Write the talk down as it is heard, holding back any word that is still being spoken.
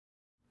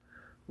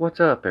What's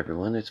up,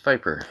 everyone? It's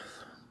Viper.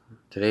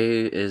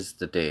 Today is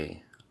the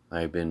day.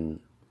 I've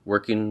been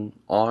working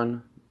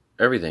on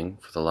everything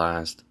for the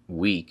last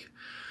week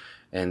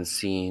and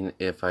seeing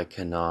if I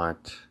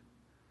cannot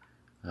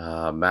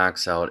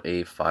max out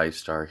a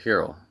 5-star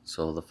hero.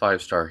 So the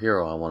 5-star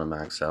hero I want to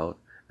max out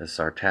is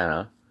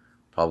Sartana,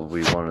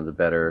 probably one of the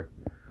better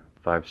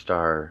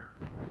 5-star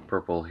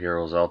purple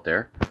heroes out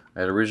there. I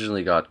had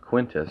originally got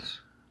Quintus,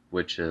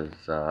 which is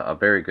a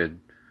very good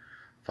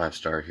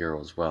 5-star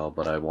hero as well,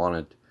 but I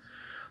wanted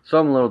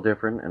something a little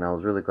different, and I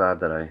was really glad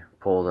that I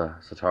pulled a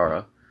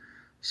Sartana.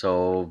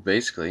 So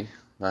basically,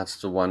 that's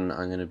the one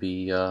I'm going to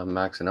be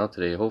maxing out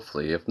today,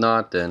 hopefully. If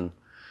not, then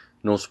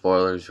no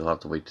spoilers. You'll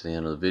have to wait to the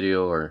end of the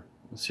video or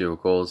see how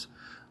it goes.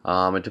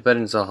 It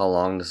depends on how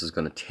long this is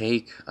going to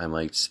take. I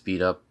might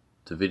speed up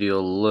the video a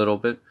little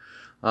bit.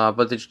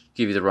 But to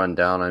give you the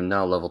rundown, I'm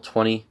now level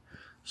 20.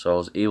 So I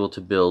was able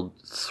to build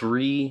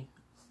 3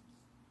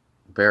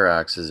 bear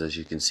axes, as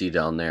you can see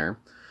down there.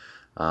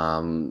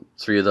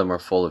 3 of them are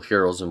full of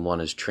heroes and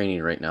 1 is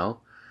training right now.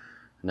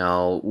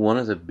 Now, one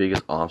of the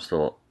biggest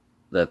obstacles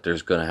that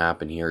there's going to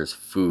happen here is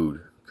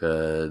food,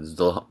 because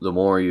the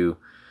more you,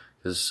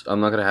 because I'm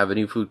not going to have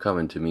any food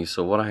coming to me.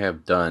 So what I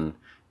have done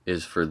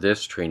is, for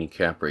this training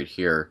camp right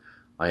here,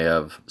 I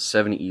have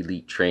 7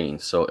 elite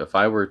trainings. So if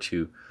I were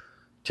to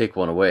take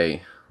one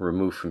away,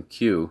 remove from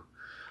queue,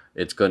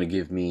 it's going to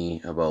give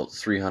me about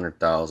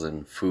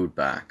 300,000 food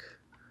back.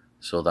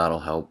 So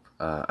that'll help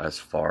as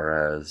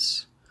far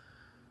as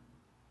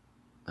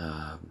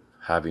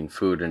having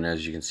food. And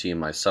as you can see in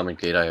my summon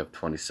gate, I have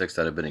 26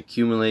 that have been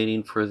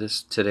accumulating for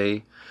this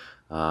today.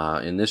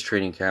 In this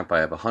training camp, I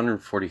have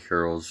 140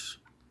 heroes,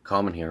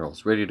 common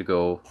heroes, ready to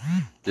go.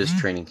 This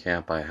training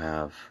camp, I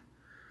have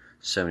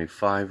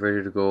 75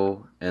 ready to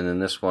go, and then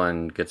this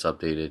one gets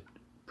updated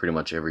pretty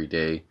much every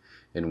day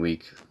and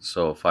week.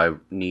 So if I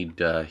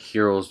need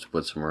heroes to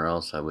put somewhere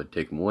else, I would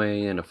take them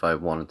away, and if I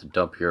wanted to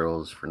dump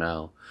heroes for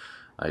now,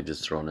 I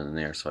just throw them in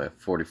there. So I have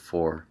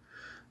 44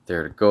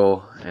 there to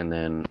go, and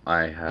then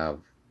I have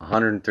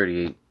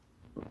 138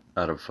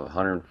 out of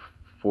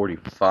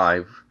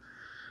 145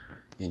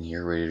 in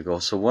here ready to go.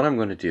 So what I'm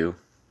going to do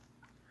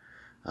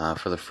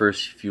for the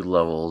first few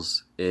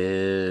levels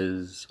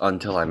is,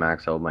 until I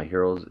max out my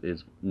heroes,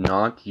 is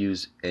not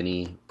use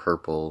any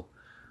purple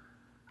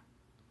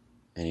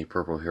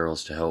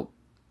heroes to help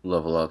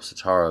level up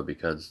Sartana,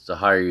 because the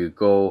higher you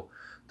go,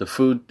 the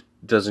food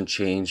doesn't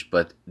change,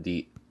 but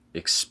the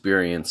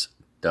experience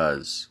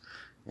does.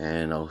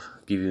 And I'll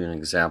give you an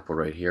example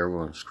right here.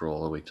 We're going to scroll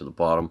all the way to the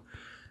bottom,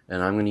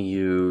 and I'm going to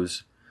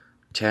use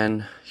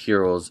 10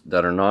 heroes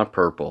that are not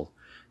purple.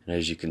 And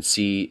as you can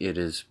see, it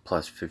is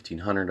plus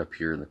 1500 up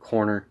here in the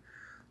corner,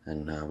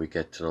 and we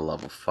get to the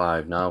level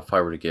 5. Now if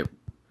I were to get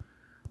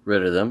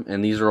rid of them,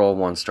 and these are all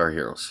 1-star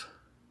heroes.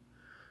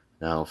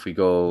 Now if we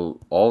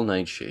go all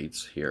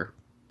nightshades here,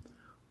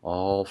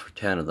 all for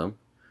 10 of them,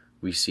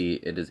 we see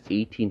it is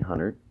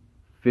 1800,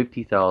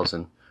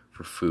 50,000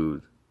 for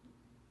food,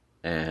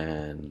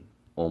 and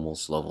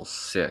almost level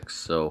 6.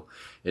 So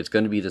it's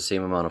going to be the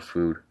same amount of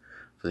food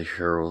for the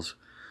heroes.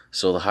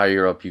 So the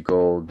higher up you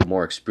go, the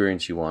more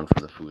experience you want for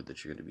the food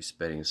that you're going to be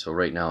spending. So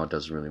right now it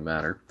doesn't really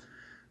matter.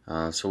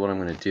 So what I'm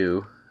going to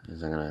do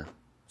is I'm going to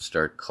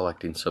start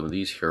collecting some of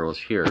these heroes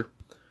here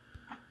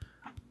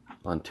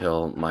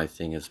until my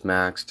thing is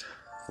maxed,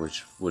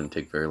 which wouldn't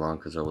take very long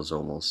because I was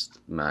almost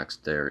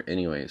maxed there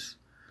anyways.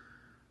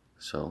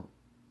 So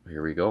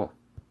here we go.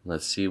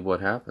 Let's see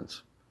what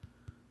happens.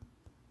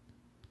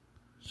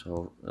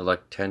 So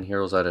elect 10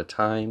 heroes at a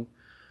time.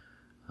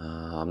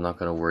 I'm not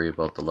going to worry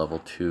about the level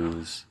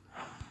 2s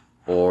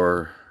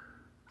or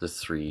the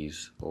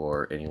 3s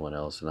or anyone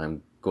else, and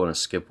I'm going to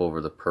skip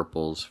over the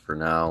purples for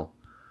now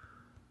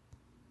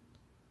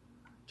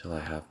until I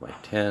have my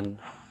 10.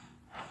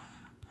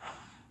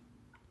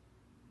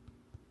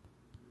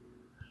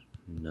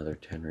 Another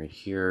 10 right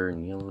here,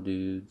 and yellow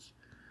dudes.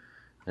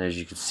 And as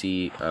you can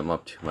see, I'm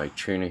up to my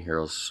trainer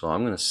heroes, so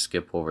I'm going to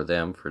skip over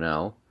them for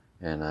now.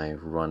 And I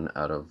run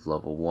out of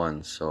level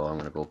 1, so I'm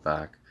going to go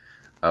back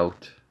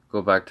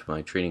to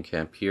my training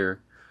camp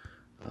here,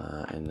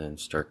 and then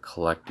start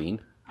collecting.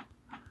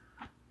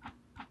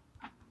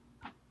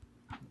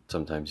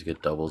 Sometimes you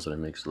get doubles and it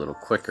makes it a little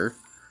quicker.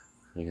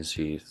 You can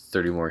see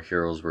 30 more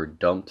heroes were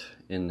dumped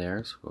in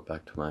there, so go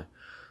back to my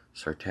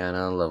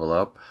Sartana, level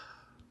up.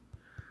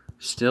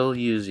 Still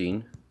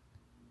using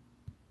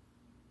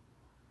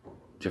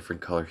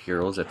different color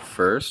heroes at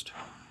first,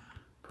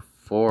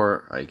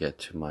 before I get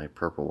to my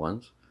purple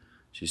ones.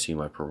 So you see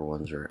my purple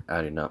ones are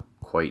adding up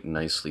quite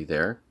nicely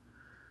there,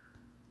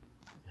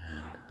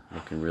 and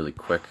looking really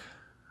quick.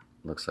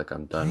 Looks like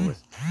I'm done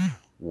with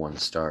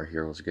 1-star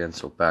heroes again.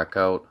 So back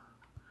out,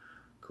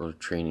 go to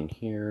training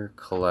here,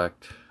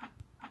 collect.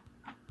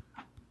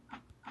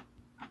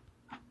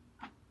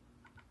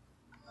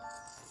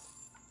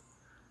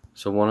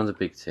 So one of the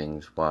big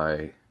things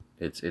why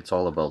it's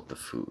all about the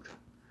food.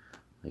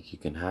 Like, you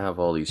can have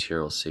all these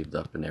heroes saved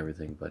up and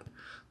everything, but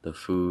the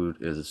food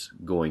is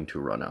going to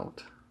run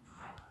out.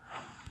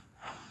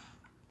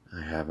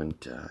 I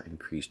haven't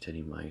increased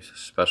any of my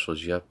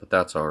specials yet, but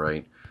that's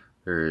alright.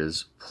 There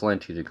is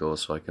plenty to go,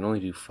 so I can only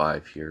do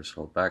 5 here,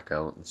 so I'll back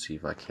out and see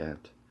if I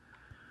can't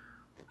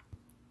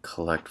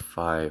collect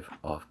 5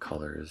 off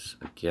colors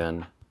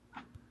again.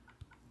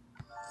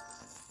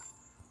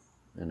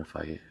 And if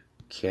I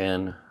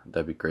can,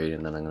 that'd be great,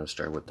 and then I'm going to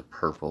start with the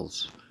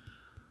purples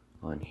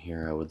on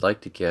here. I would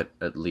like to get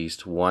at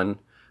least 1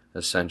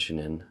 ascension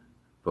in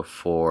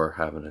before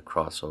having to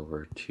cross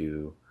over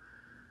to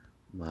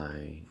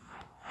my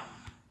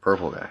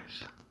purple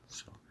guys.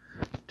 So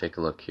take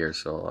a look here.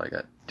 So I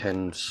got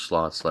 10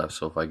 slots left,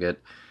 so if I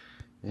get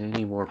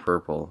any more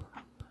purple,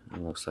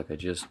 it looks like I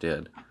just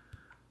did.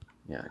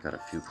 Yeah, I got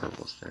a few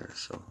purples there,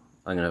 so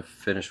I'm gonna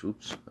finish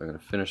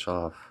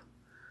off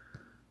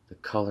the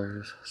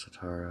colors.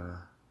 Sartana,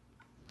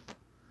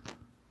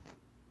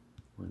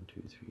 1,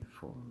 2, 3,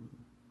 4.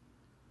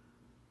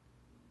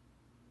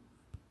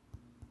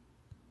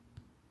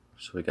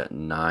 So we got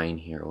 9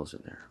 heroes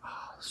in there.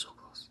 Oh, so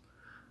close.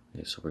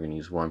 Okay, so we're gonna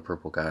use 1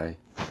 purple guy,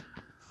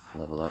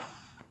 level up.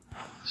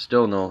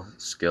 Still no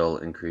skill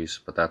increase,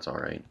 but that's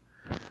alright.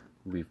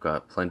 We've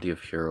got plenty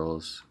of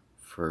heroes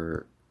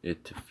for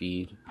it to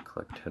feed.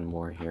 Collect 10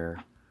 more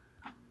here.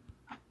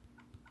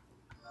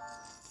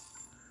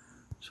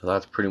 So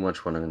that's pretty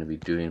much what I'm going to be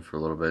doing for a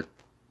little bit.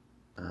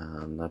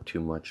 Not too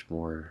much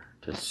more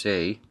to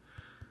say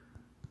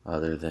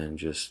other than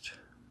just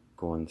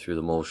going through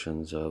the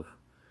motions of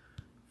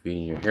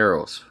feeding your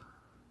heroes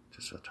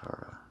to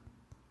Sartana.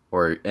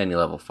 Or any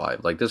level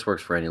 5. Like, this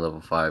works for any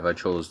level 5. I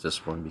chose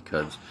this one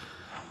because,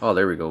 oh,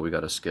 there we go. We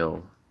got a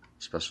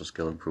special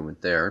skill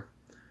improvement there.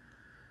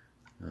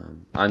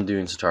 I'm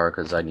doing Sartana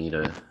because I need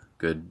a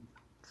good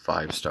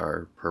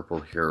 5-star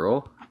purple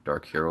hero,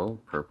 dark hero,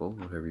 purple,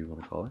 whatever you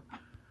want to call it.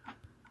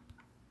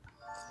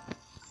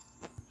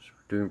 So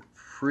we're doing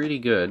pretty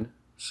good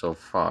so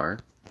far,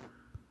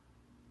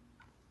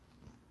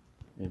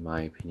 in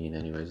my opinion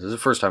anyways. This is the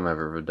first time I've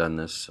ever done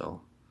this,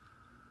 so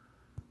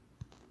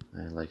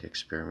I like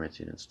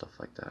experimenting and stuff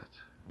like that.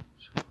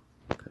 So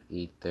got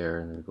 8 there,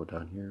 and then we go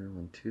down here,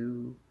 1,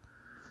 2.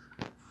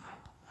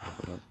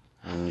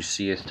 And you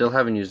see, I still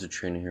haven't used the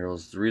trainer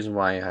heroes. The reason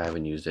why I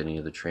haven't used any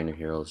of the trainer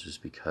heroes is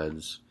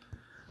because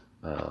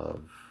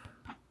of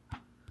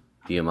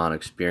the amount of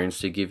experience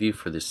they give you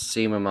for the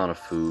same amount of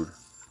food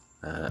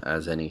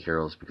as any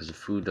heroes, because the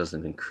food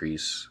doesn't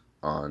increase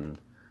on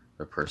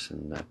the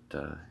person that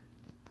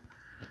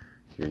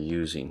you're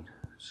using.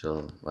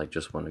 So, like,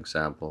 just one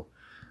example,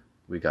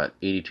 we got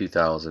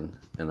 82,000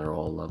 and they're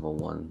all level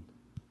 1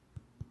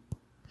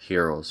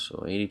 heroes.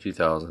 So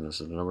 82,000 is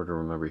the number to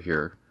remember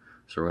here.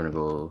 So we're going to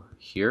go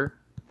here,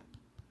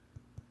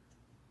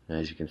 and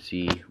as you can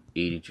see,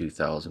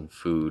 82,000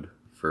 food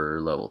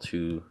for level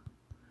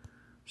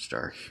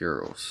 2-star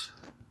heroes.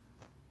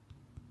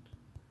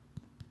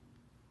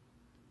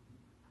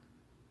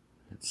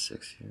 It's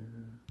 6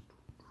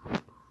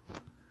 here.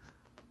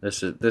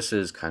 This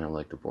is kind of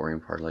like the boring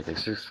part. Like,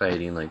 it's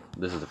exciting. Like,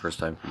 this is the first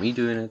time for me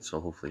doing it,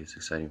 so hopefully it's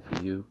exciting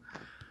for you.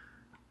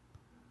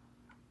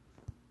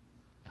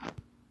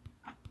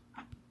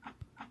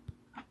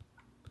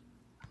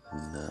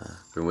 And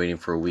been waiting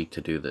for a week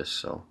to do this,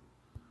 so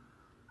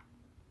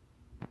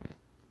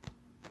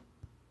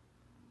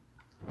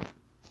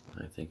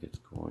I think it's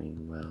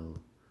going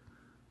well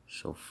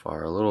so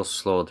far. A little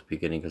slow at the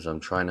beginning because I'm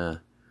trying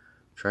to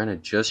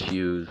just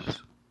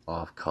use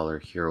off-color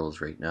heroes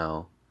right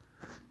now.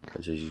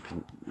 Because as you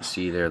can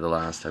see there, the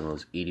last time it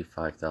was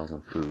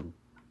 85,000 food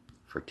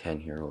for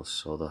 10 heroes.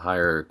 So the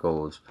higher it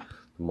goes,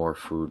 the more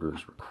food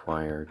was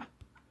required.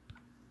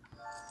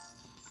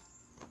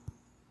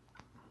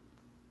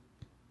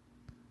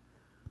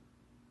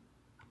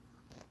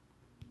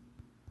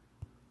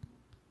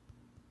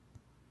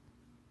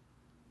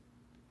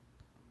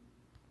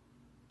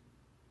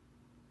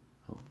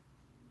 Oh,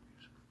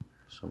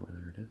 somewhere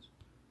there it is.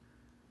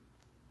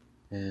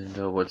 And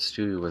what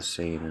Stu was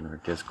saying in our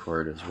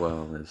Discord as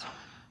well is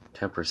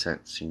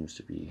 10% seems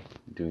to be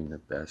doing the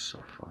best so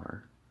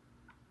far.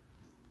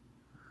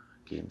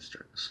 Game's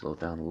starting to slow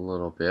down a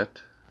little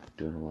bit.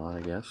 Doing a lot,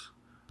 I guess.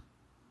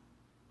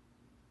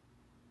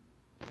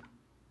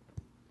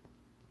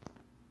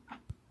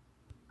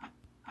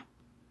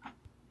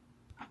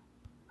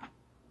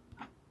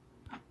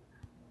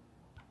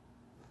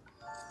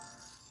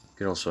 You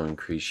can also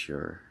increase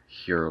your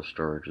hero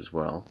storage as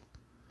well,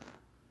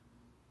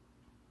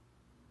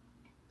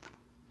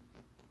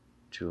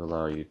 to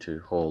allow you to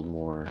hold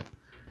more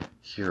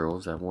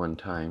heroes at one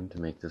time to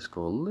make this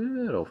go a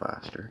little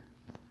faster.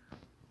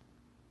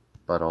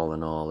 But all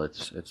in all,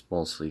 it's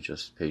mostly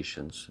just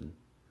patience and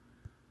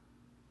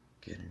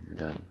getting it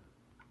done.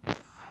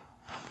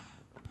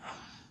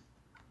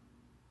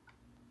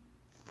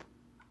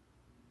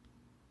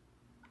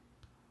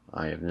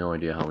 I have no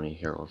idea how many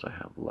heroes I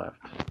have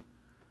left.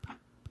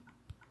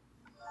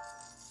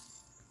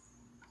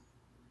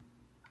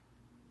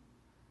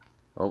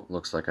 Oh,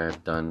 looks like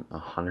I've done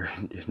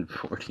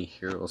 140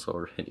 heroes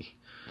already.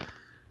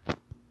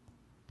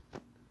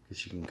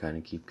 Guess you can kind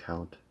of keep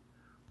count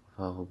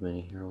of how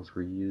many heroes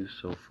were used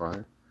so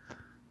far.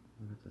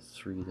 Look at the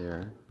 3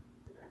 there.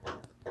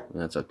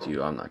 And that's up to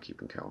you. I'm not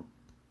keeping count.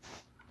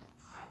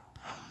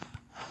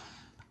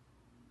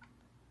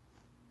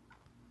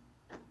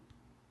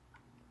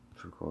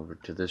 So go over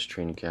to this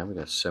training camp. We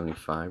got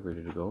 75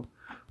 ready to go.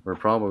 We're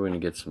probably going to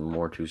get some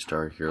more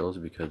 2-star heroes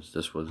because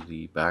this was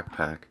the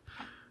backpack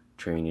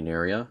training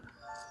area.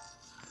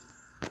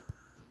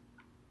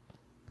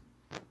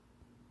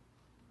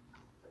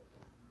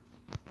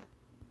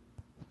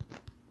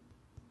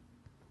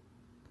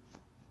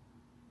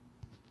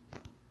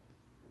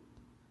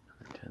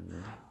 Another 10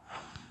 there.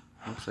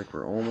 Looks like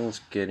we're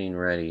almost getting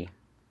ready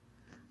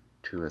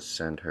to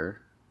ascend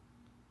her.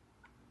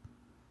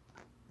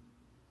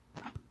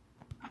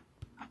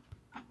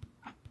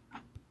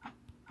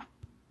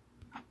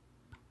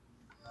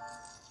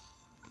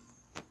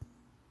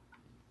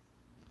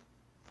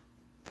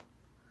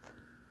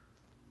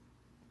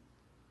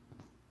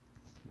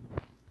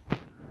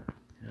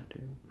 Yeah,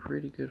 doing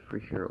pretty good for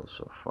heroes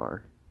so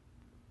far.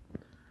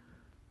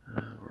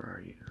 Where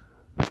are you?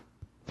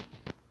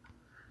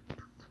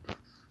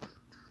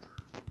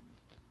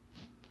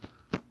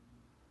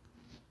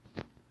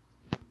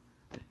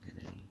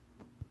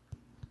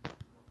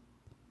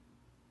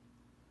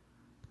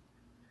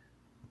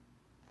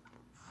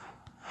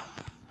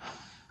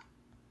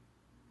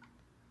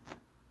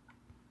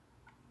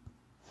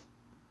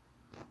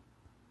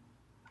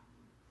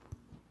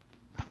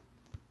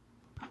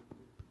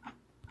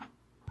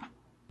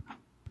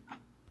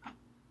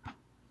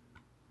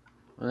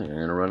 I think I'm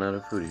going to run out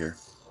of food here.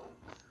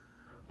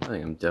 I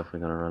think I'm definitely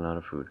going to run out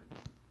of food.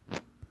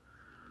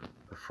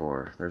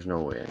 There's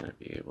no way I'm going to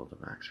be able to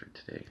max her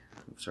today.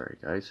 I'm sorry,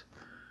 guys.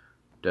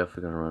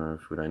 Definitely going to run out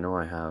of food. I know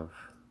I have...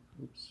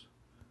 Oops.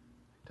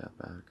 Take that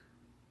back.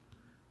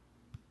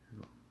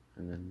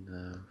 And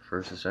then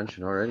first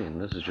ascension already.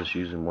 And this is just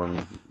using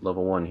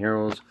level 1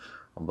 heroes.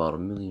 About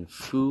 1 million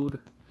food.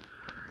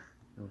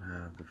 Don't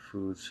have the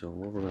food. So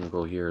what we're going to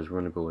go here is we're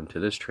going to go into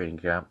this training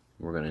camp.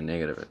 We're going to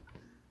negative it.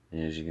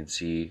 And as you can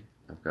see,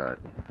 I've got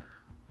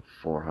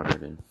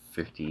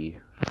 450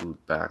 food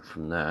back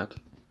from that.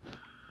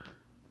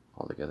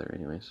 Altogether,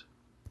 anyways.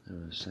 I'm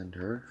going to send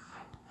her.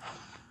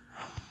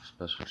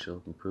 Special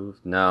shield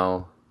improved.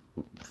 Now,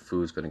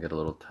 food's going to get a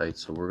little tight,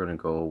 so we're going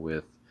to go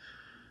with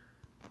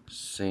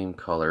same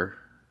color.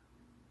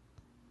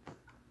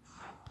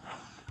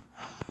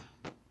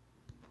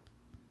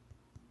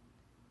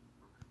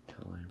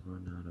 Until I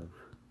run out of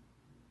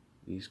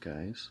these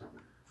guys.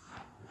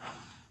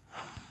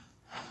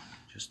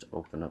 Just to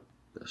open up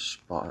the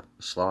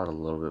slot a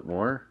little bit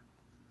more.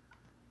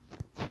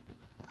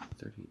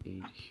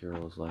 38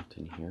 heroes left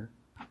in here.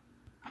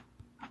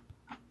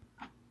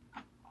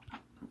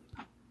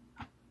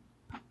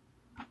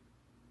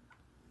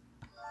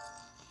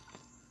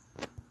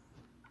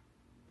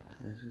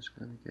 This is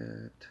going to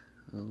get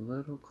a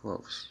little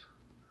close.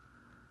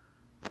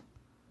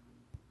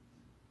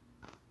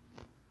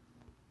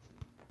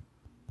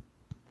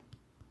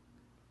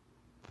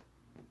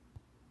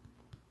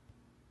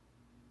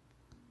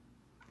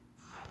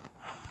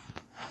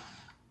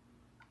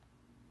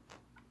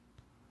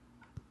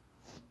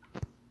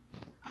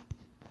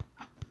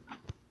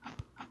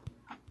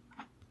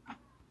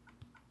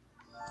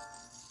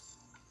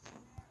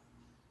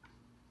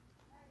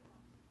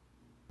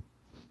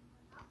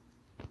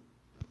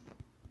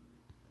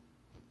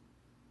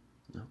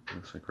 Nope,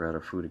 looks like we're out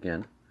of food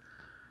again.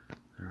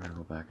 We're going to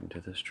go back into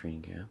this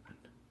training camp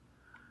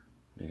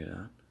and dig it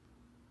out.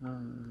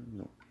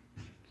 No.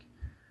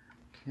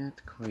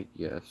 Can't quite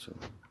yet, so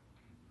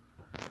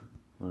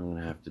what I'm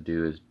going to have to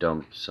do is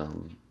dump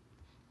some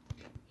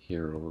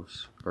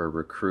heroes, or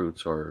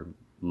recruits, or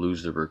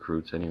lose the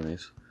recruits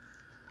anyways.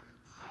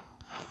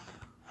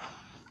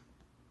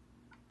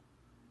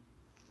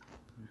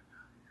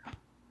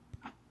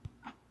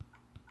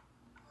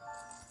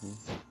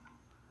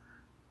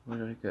 What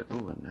did I get?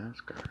 Oh, a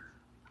NASCAR.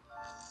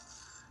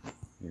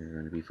 You're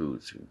going to be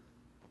food soon.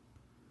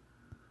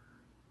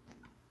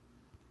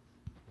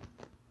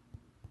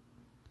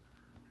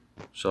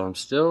 So I'm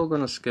still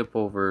going to skip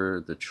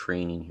over the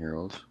training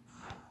heroes.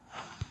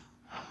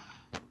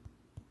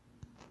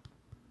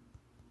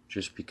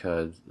 Just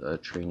because a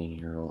training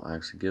hero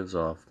actually gives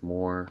off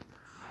more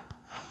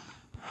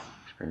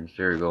experience.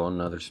 There you go,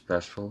 another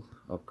special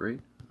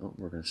upgrade. Oh,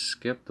 we're going to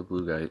skip the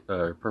blue guy,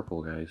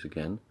 purple guys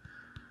again.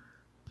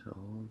 So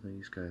all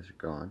these guys are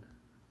gone.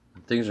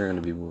 And things are going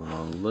to be moving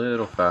on a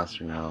little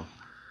faster now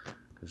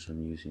because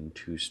I'm using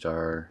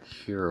 2-star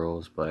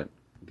heroes, but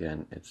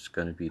again, it's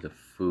going to be the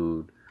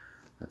food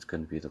that's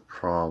going to be the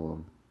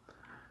problem.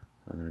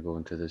 I'm going to go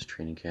into this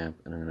training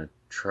camp and I'm going to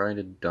try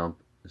to dump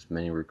as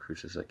many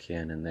recruits as I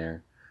can in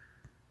there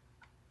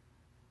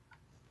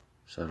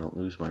so I don't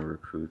lose my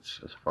recruits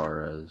as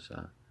far as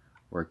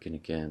working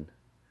again.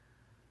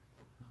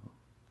 Oh,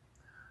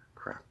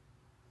 crap.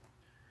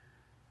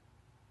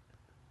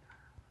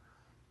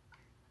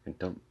 I can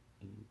dump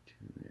 82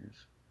 years.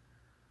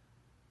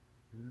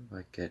 What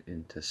if I get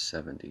into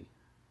 70?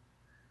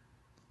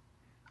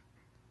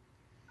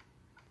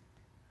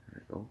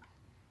 There we go.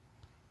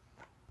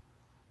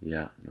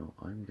 Yeah, no,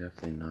 I'm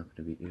definitely not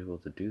going to be able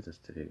to do this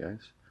today,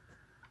 guys.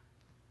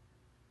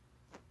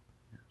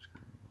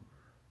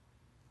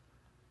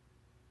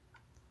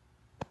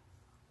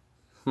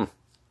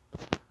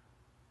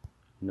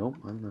 Nope,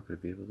 I'm not going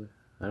to be able to.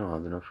 I don't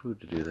have enough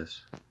food to do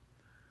this.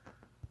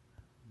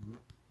 I'm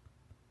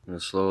going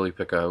to slowly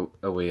pick out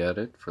away at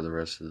it for the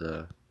rest of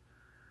the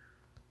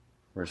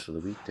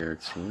week there,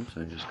 it seems.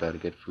 I just got to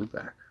get food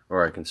back.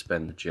 Or I can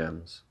spend the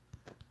gems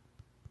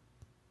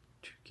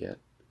to get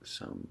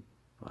some,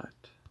 but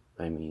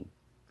I mean,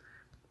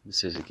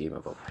 this is a game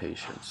about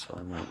patience, so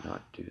I might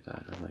not do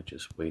that. I might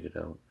just wait it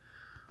out.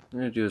 I'm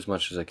going to do as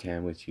much as I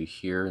can with you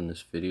here in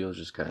this video,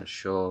 just kind of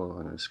show.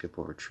 I'm going to skip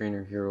over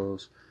trainer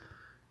heroes,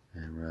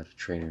 and we're out of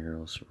trainer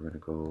heroes, so we're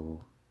going to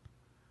go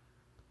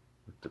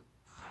with the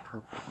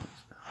purple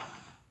ones now.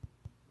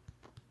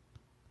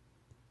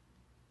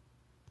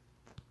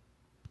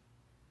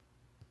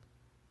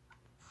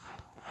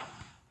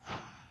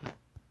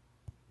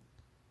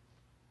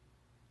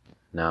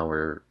 Now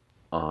we're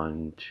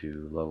on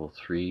to level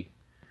 3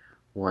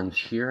 ones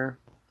here,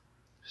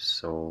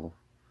 so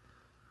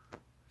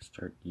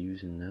start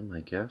using them, I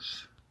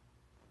guess.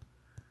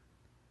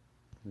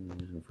 I didn't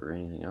use them for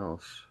anything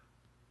else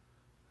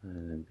other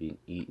than being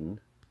eaten.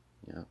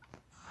 Yeah.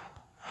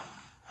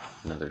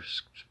 Another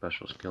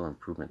special skill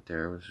improvement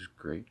there, which is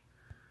great.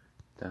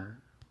 That.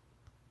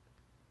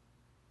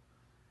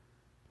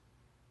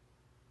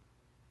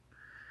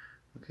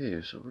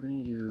 Okay, so we're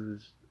going to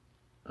use,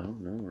 oh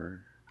no,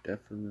 we're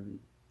definitely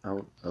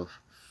out of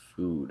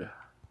food.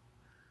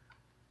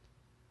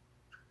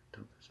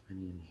 Dump as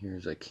many in here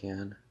as I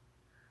can.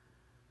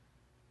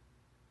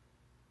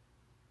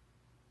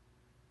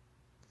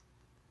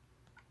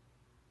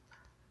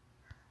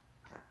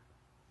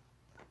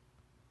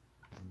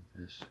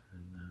 This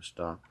and now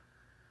stop.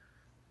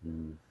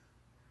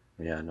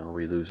 Yeah, no,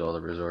 we lose all the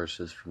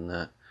resources from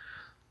that.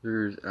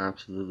 There's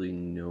absolutely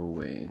no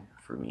way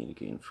for me to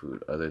gain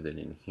food other than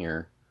in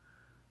here.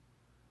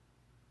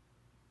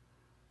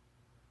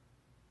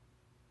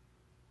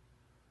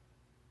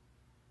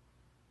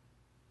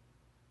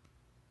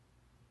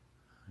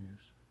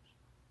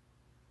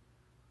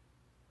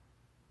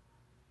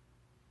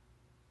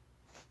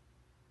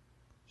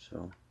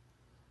 So,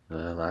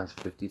 the last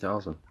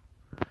 50,000.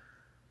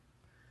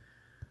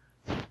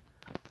 I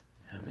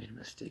made a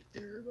mistake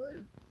there,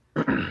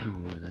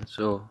 but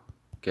so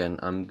again,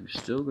 I'm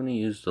still going to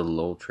use the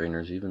low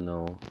trainers, even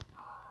though,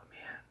 oh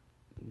man,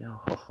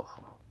 no,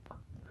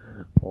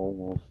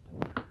 almost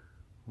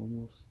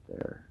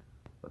there,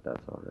 but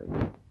that's all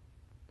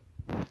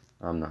right.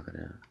 I'm just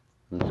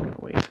gonna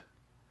wait.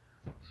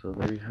 So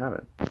there you have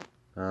it.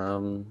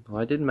 Well,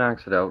 I did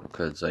max it out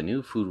because I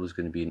knew food was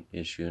going to be an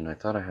issue, and I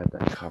thought I had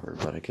that covered,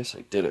 but I guess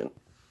I didn't.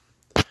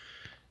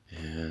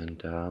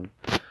 And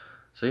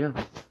so yeah,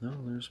 no,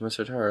 there's my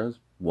Sartana.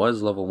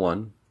 Was level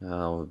 1,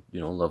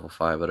 level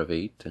 5 out of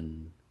 8,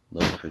 and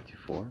level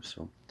 54.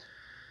 So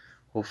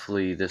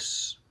hopefully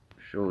this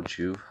showed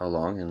you how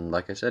long. And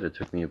like I said, it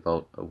took me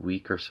about a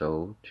week or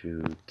so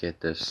to get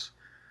this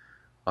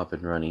up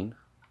and running.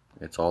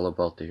 It's all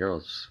about the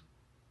heroes.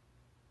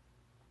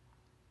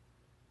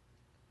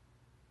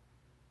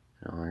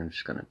 Now I'm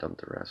just gonna dump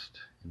the rest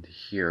into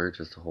here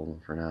just to hold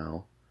them for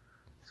now.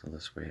 So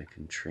this way I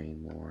can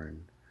train more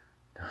and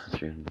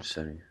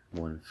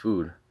 371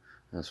 food.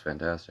 That's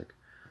fantastic.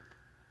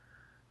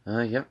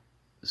 Yep.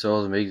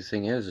 So the big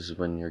thing is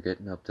when you're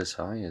getting up this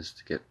high is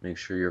to make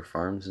sure your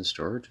farms and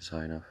storage is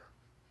high enough.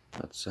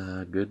 That's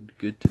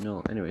good to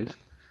know. Anyways,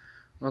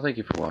 well, thank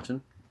you for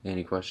watching.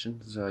 Any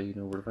questions? You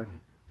know where to find me.